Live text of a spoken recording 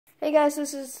Hey guys,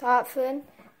 this is Hotfin,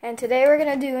 and today we're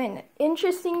going to do an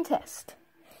interesting test.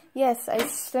 Yes, I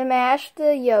smashed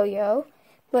the yo-yo,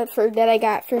 that I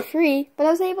got for free, but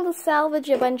I was able to salvage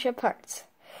a bunch of parts.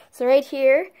 So right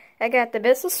here, I got the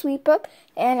Bissell sweep up,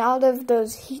 and out of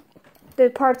the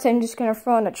parts I'm just going to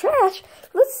throw in the trash,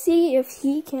 let's see if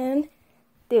he can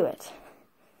do it.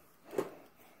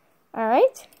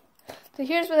 Alright, so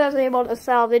here's what I was able to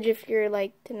salvage if you'd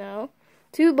like to know.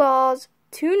 2 balls,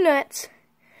 2 nuts,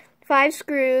 5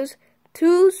 screws,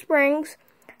 2 springs,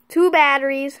 2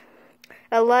 batteries,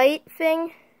 a light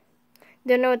thing.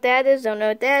 Don't know what that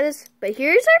is, but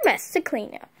here's our mess to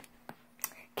clean up.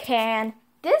 Can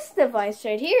this device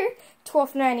right here,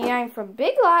 $12.99 from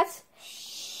Big Lots,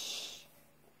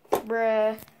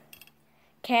 bruh,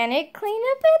 can it clean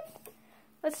up it?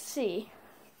 Let's see.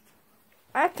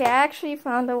 Okay, I actually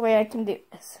found a way I can do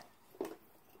this.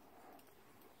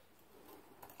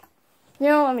 You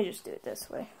know, let me just do it this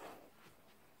way.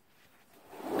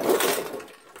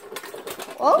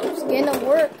 Oh, it's getting to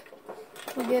work.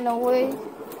 We're getting away.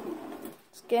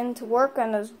 It's getting to work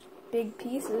on those big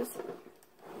pieces.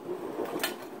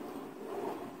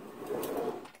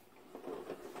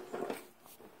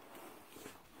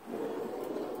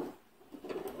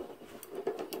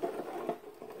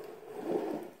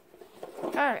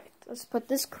 Alright, let's put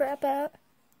this crap out.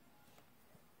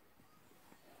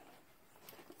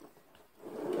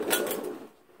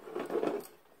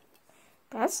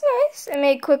 That's nice. I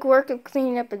made quick work of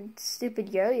cleaning up a stupid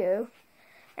yo-yo.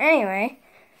 Anyway,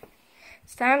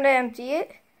 it's time to empty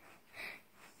it.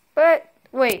 But,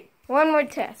 wait, one more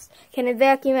test. Can it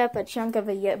vacuum up a chunk of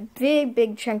a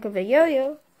big chunk of a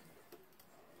yo-yo?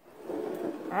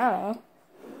 I don't know.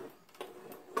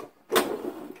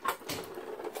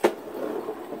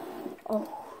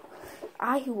 Oh,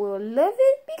 I will love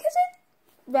it because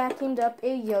it vacuumed up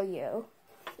a yo-yo.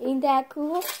 Ain't that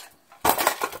cool?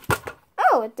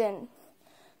 Oh, it didn't.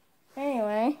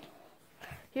 Anyway,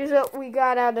 here's what we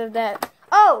got out of that.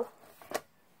 Oh!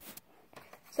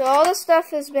 So all the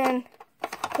stuff has been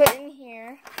put in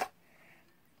here.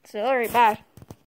 So, alright, bye.